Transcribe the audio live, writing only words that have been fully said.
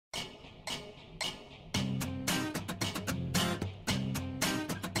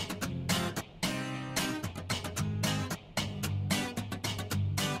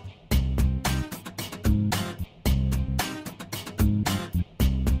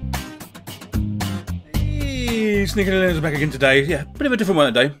Hey, Sneekylinux back again today. Yeah, bit of a different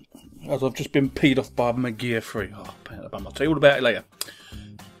one today, as I've just been peed off by my Gear 3. Oh, I'll tell you all about it later.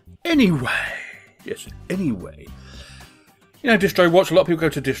 Anyway, anyway. You know, Distrowatch, a lot of people go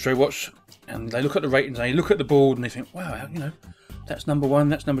to Distrowatch and they look at the ratings, they look at the board and they think, wow, you know, that's number 1,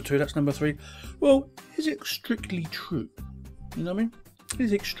 that's number 2, that's number 3. Well, is it strictly true? You know what I mean?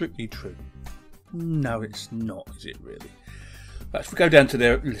 Is it strictly true? No, it's not, is it really? But if we go down to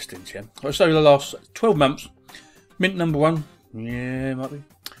their listings here, so the last 12 months, Mint number 1, yeah, might be.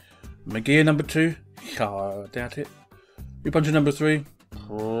 Magear number 2, I doubt it. Ubuntu number 3,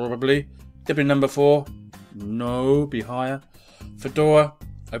 probably. Debian number 4, no, be higher. Fedora,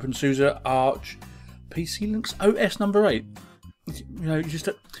 OpenSUSE, Arch, PC Linux OS number 8. You know, just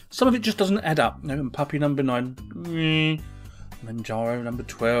some of it just doesn't add up. You know, and Puppy number 9, Manjaro number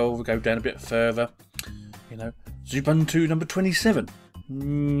 12. We go down a bit further. You know, Ubuntu number 27.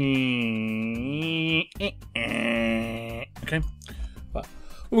 Okay, but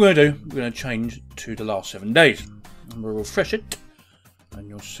what we're going to do, we're going to change to the last 7 days. And we'll refresh it, and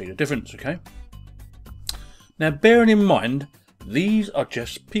you'll see the difference. Okay. Now, bearing in mind, these are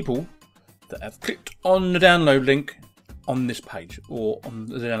just people that have clicked on the download link on this page or on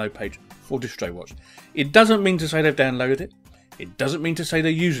the download page for Distrowatch. It doesn't mean to say they've downloaded it. It doesn't mean to say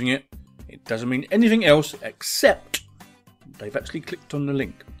they're using it. It doesn't mean anything else except they've actually clicked on the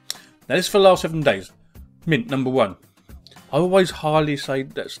link. Now, this is for the last 7 days. Mint number 1. I always highly say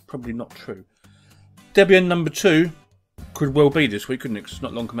that's probably not true. Debian number 2 could well be this week, couldn't it? 'Cause it's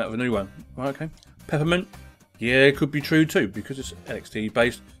not long come out of a new one. Right, okay. Peppermint, yeah, it could be true too because it's LXD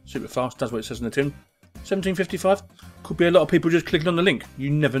based, super fast, does what it says in the tin. 1755 could be a lot of people just clicking on the link. You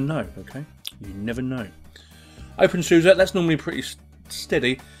never know, okay? You never know. OpenSUSE, that's normally pretty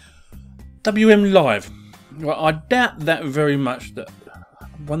steady. WM Live, well, I doubt that very much that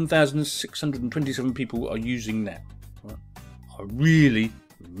 1,627 people are using that. Right? I really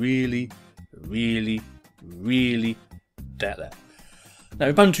doubt that.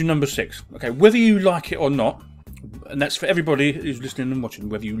 Now, Ubuntu number 6. Okay, whether you like it or not, and that's for everybody who's listening and watching,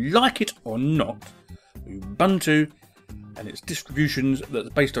 whether you like it or not, Ubuntu and its distributions that's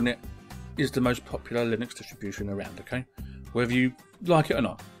based on it is the most popular Linux distribution around, okay? Whether you like it or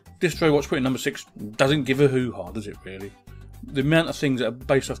not. Distrowatch putting number 6 doesn't give a hoo-ha, does it really? The amount of things that are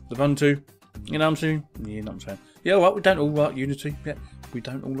based off Ubuntu, you know what I'm saying? Yeah, you know what I'm saying. Yeah, well, we don't all like Unity, yeah. We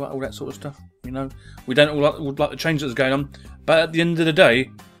don't all like all that sort of stuff, you know. We don't all like the change that's going on. But at the end of the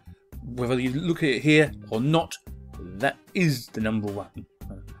day, whether you look at it here or not, that is the number 1.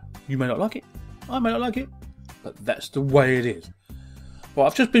 You may not like it, I may not like it, but that's the way it is. Well,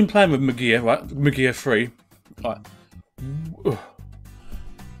 I've just been playing with Magear, right? Magear 3. Right.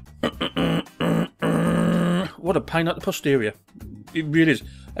 What a pain at the posterior. It really is.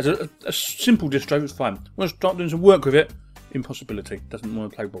 As a simple distro, it's fine. When I start doing some work with it, impossibility. Doesn't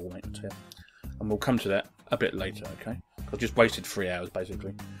want to play ball, mate. Yeah. And we'll come to that a bit later, okay? I've just wasted 3 hours,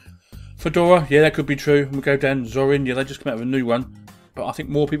 basically. Fedora, yeah, that could be true. We'll go down Zorin, yeah, they just come out with a new one. But I think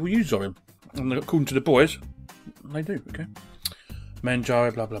more people use Zorin. And according to the boys, they do, okay?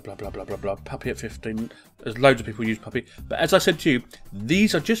 Manjaro, blah, blah, blah, blah, blah, blah, blah. Puppy at 15. There's loads of people use Puppy. But as I said to you,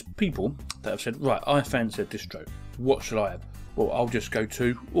 these are just people that have said, right, I fancy a distro. What should I have? Well, I'll just go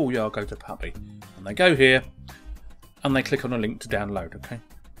to, oh yeah, I'll go to Puppy. And they go here, and they click on a link to download, okay?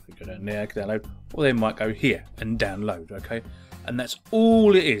 They go down there, download, or they might go here and download, okay? And that's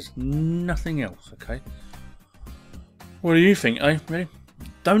all it is, nothing else, okay? What do you think, eh? Really?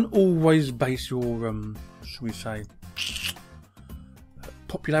 Don't always base your, should we say,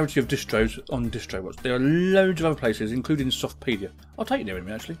 popularity of distros on Distrowatch. There are loads of other places, including Softpedia. I'll take you there in a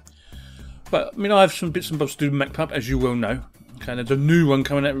minute, actually. But, I mean, I have some bits and bobs to do with MacPub, as you well know. Okay, there's a new one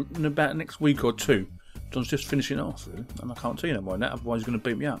coming out in about next week or 2. John's just finishing it off, really, and I can't tell you no more than that, otherwise he's going to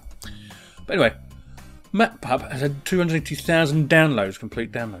beat me up. But anyway, MacPub has had 280,000 downloads,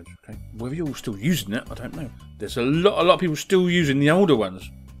 complete downloads. Okay, whether you're all still using it, I don't know. There's a lot of people still using the older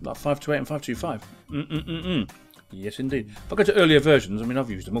ones, like 528 and 525. Yes, indeed. If I go to earlier versions, I mean, I've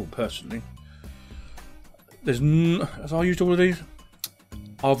used them all personally. Have I used all of these?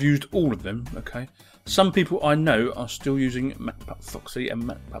 I've used all of them, okay? Some people I know are still using MacPub Foxy and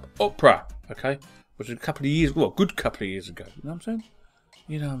MacPub Opera, okay? Which was a couple of years, well, a good couple of years ago. You know what I'm saying?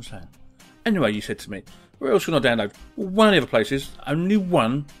 You know what I'm saying? Anyway, you said to me, where else can I download? Well, one of the other places, only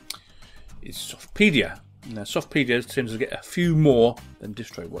one, is Softpedia. Now, Softpedia tends to get a few more than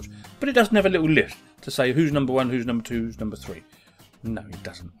Distrowatch, but it doesn't have a little list to say who's number 1, who's number 2, who's number 3. No, it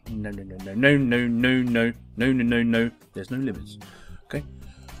doesn't. No. There's no limits. Okay.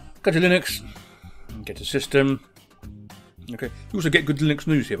 Go to Linux, get to System, Okay. You also get good Linux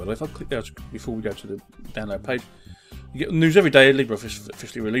news here, by the way. If I click there before we go to the download page, you get news every day. LibreOffice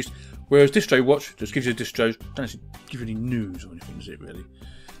officially released. Whereas Distrowatch just gives you distros, don't actually give you any news or anything, does it really?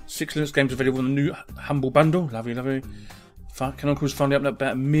 6 Linux games available on the new Humble Bundle. Lovely, lovely. Canonical's finally up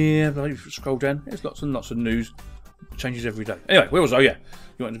about Mir. If you scroll down, there's lots and lots of news. Changes every day. Anyway, where was I? Yeah.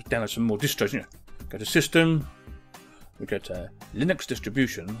 You want to download some more distros, you know. Go to System. We go to Linux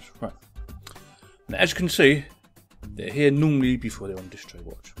Distributions. Right. Now, as you can see, they're here normally before they're on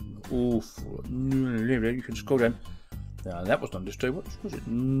Distrowatch. You can scroll down. Now, that wasn't on Distrowatch, was it?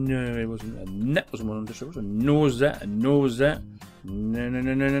 No, it wasn't. And that wasn't on Distrowatch. And nor was that. And nor was that.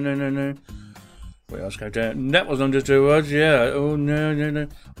 No. Where else go down? That was on Distrowatch, yeah. Oh, no.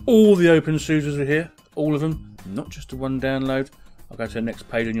 All the open sources are here. All of them. Not just the one download. I'll go to the next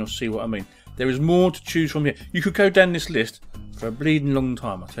page and you'll see what I mean. There is more to choose from here. You could go down this list for a bleeding long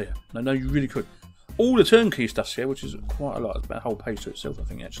time, I tell you. No, you really could. All the turnkey stuff's here, which is quite a lot. It's about a whole page to itself, I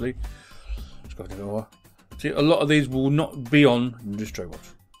think, actually. Let's go to see, a lot of these will not be on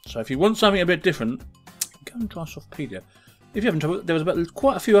Distrowatch. So if you want something a bit different, go and try Softpedia. If you haven't tried, there was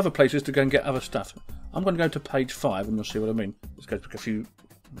quite a few other places to go and get other stuff. I'm going to go to page 5 and you'll see what I mean. Let's go back a few.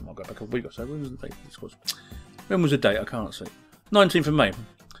 I'll go back a week or so. When was the date? When was the date? I can't see. 19th of May.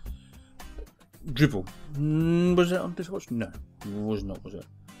 Dribble. Was it on Distrowatch? No, it was not, was it?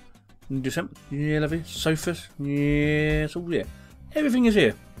 December? Yeah, lovely. Sofas? Yeah, it's all here. Everything is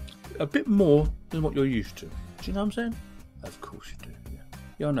here. A bit more than what you're used to. Do you know what I'm saying? Of course you do.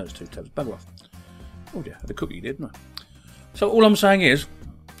 Yeah, I know it's 2 tabs. Bugger off. Oh dear, the cookie did, didn't I? So all I'm saying is,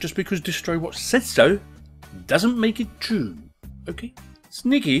 just because Distrowatch says so, doesn't make it true. Okay?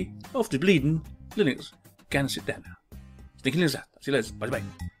 Sneaky, off the bleeding Linux. Can sit down now. Sneakylinux out. See you later. Bye bye.